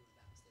should be doing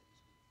Bible study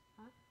this week.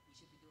 Huh? We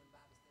should be doing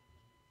Bible study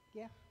this week.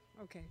 Yeah,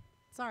 okay.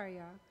 Sorry,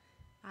 y'all.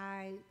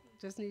 I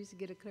just need to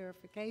get a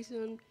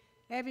clarification.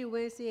 Every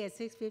Wednesday at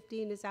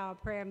 6:15 is our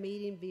prayer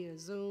meeting via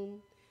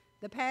Zoom.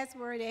 The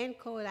password and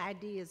code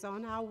ID is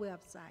on our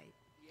website.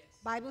 Yes.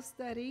 Bible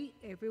study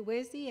every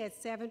Wednesday at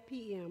 7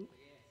 p.m.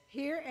 Yes.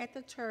 Here at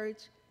the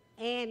church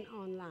and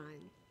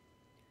online.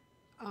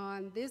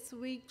 On this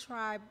week,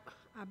 tribe,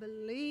 I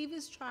believe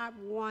it's tribe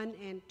 1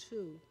 and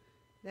 2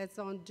 that's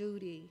on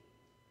duty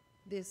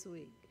this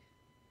week.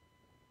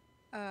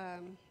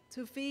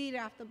 To feed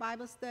after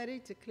Bible study,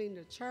 to clean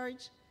the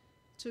church,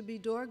 to be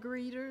door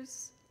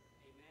greeters.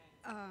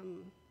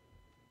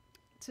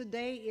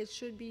 Today it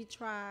should be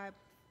tribe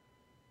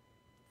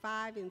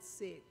 5 and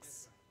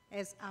 6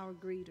 as our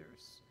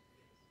greeters.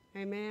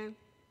 Amen.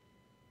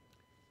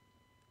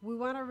 We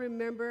want to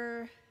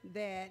remember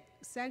that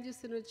San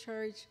Jacinto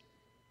Church,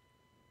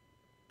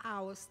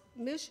 our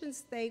mission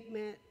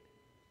statement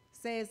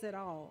says it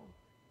all.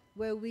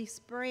 Where we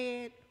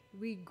spread,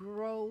 we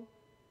grow,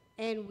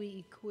 and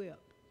we equip.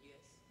 Yes.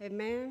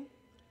 Amen?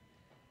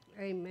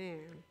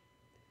 Amen.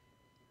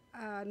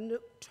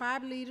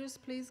 Tribe leaders,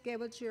 please get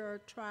with your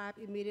tribe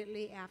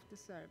immediately after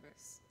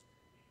service.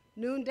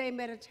 Noonday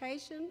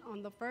meditation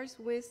on the first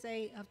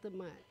Wednesday of the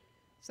month.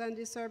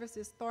 Sunday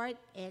services start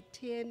at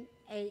 10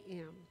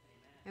 a.m.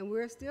 And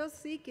we're still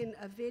seeking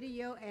a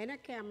video and a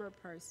camera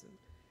person.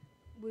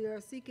 We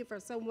are seeking for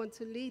someone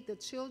to lead the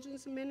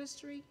children's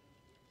ministry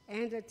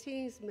and the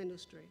teens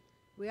ministry.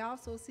 We're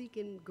also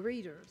seeking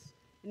greeters.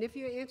 And if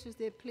you're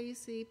interested, please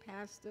see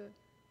Pastor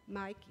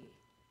Mikey.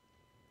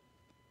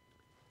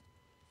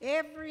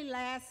 Every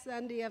last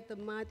Sunday of the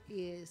month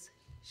is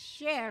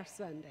Share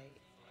Sunday.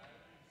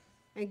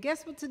 And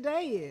guess what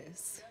today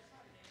is?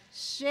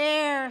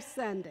 Share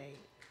Sunday.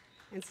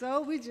 And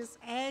so we just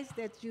ask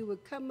that you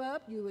would come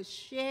up, you would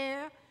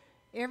share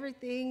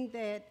everything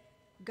that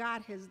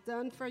God has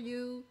done for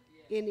you,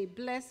 any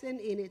blessing,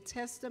 any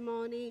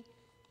testimony.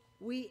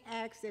 We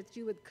ask that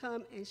you would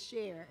come and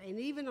share. And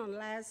even on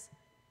last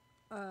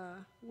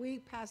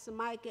week, Pastor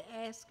Micah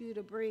asked you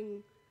to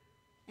bring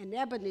an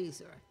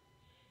Ebenezer.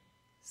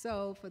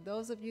 So for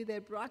those of you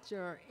that brought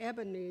your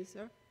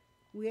Ebenezer,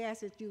 we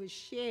ask that you would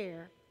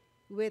share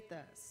with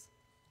us.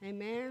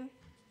 Amen?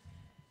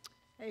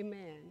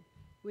 Amen.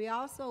 We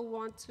also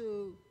want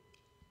to,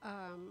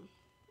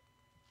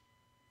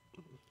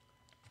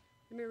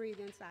 let me read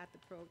inside the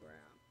program.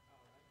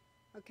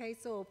 Okay,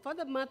 so for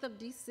the month of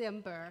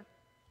December,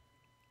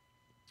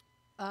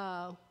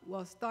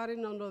 well,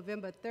 starting on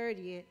November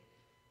 30th,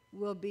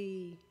 will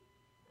be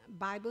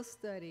Bible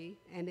study,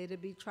 and it'll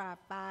be tribe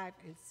 5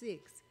 and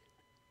 6.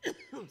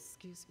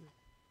 Excuse me.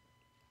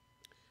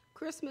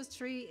 Christmas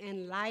tree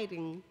and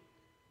lighting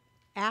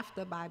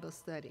after Bible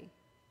study.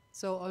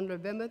 So on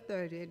November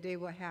 30th, they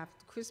will have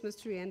the Christmas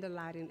tree and the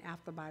lighting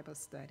after Bible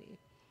study.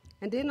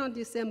 And then on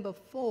December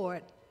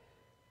 4th,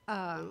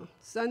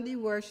 Sunday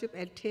worship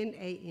at 10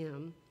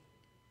 a.m.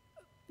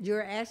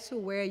 You're asked to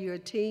wear your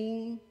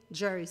team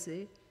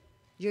jersey,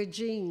 your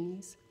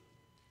jeans,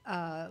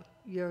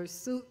 your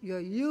suit, your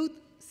youth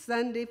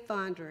Sunday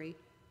Foundry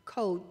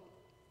coat,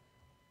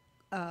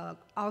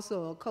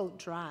 also a coat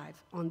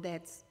drive on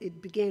that.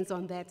 It begins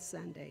on that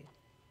Sunday.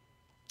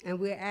 And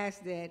we're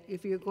asked that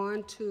if you're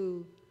going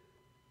to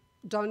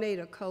donate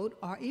a coat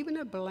or even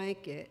a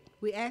blanket,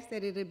 we ask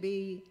that it'll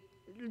be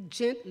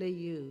gently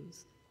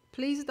used.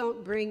 Please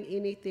don't bring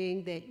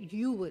anything that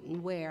you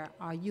wouldn't wear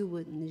or you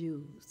wouldn't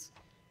use.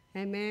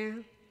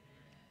 Amen?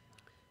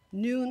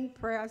 Noon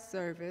prayer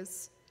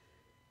service,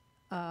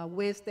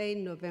 Wednesday,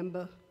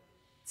 December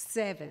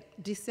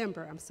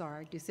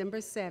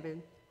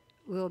 7th,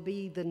 will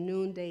be the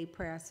noonday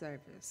prayer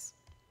service.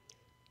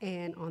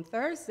 And on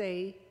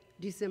Thursday,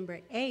 December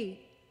 8th,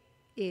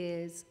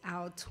 is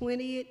our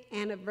 20th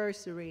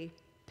anniversary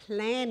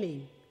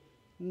planning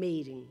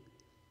meeting.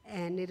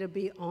 And it'll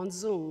be on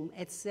Zoom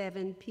at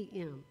 7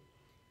 p.m.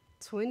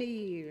 20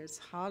 years,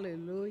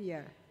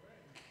 hallelujah.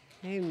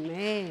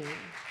 Amen.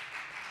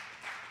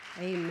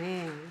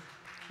 Amen.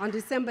 On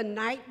December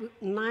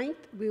 9th,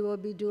 we will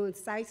be doing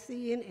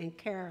sightseeing and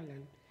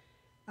caroling.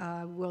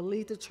 We'll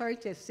leave the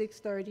church at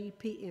 6:30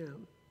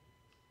 p.m.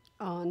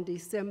 On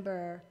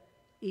December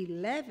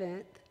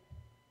 11th,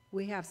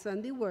 we have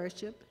Sunday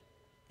worship,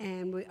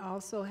 And we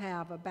also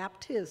have a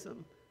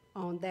baptism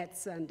on that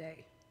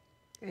Sunday.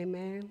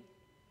 Amen.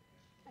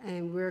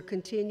 And we're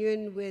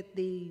continuing with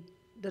the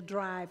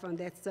drive on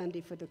that Sunday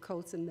for the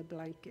coats and the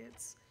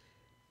blankets.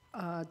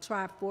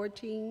 Tribe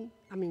 14,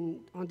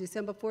 on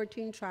December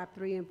 14, Tribe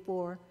 3 and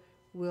 4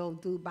 will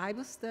do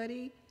Bible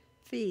study,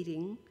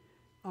 feeding.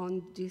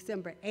 On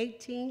December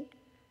 18th,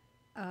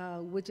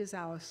 which is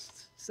our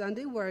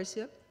Sunday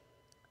worship,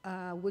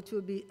 which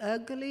will be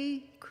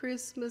Ugly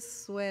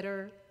Christmas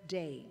Sweater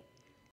Day.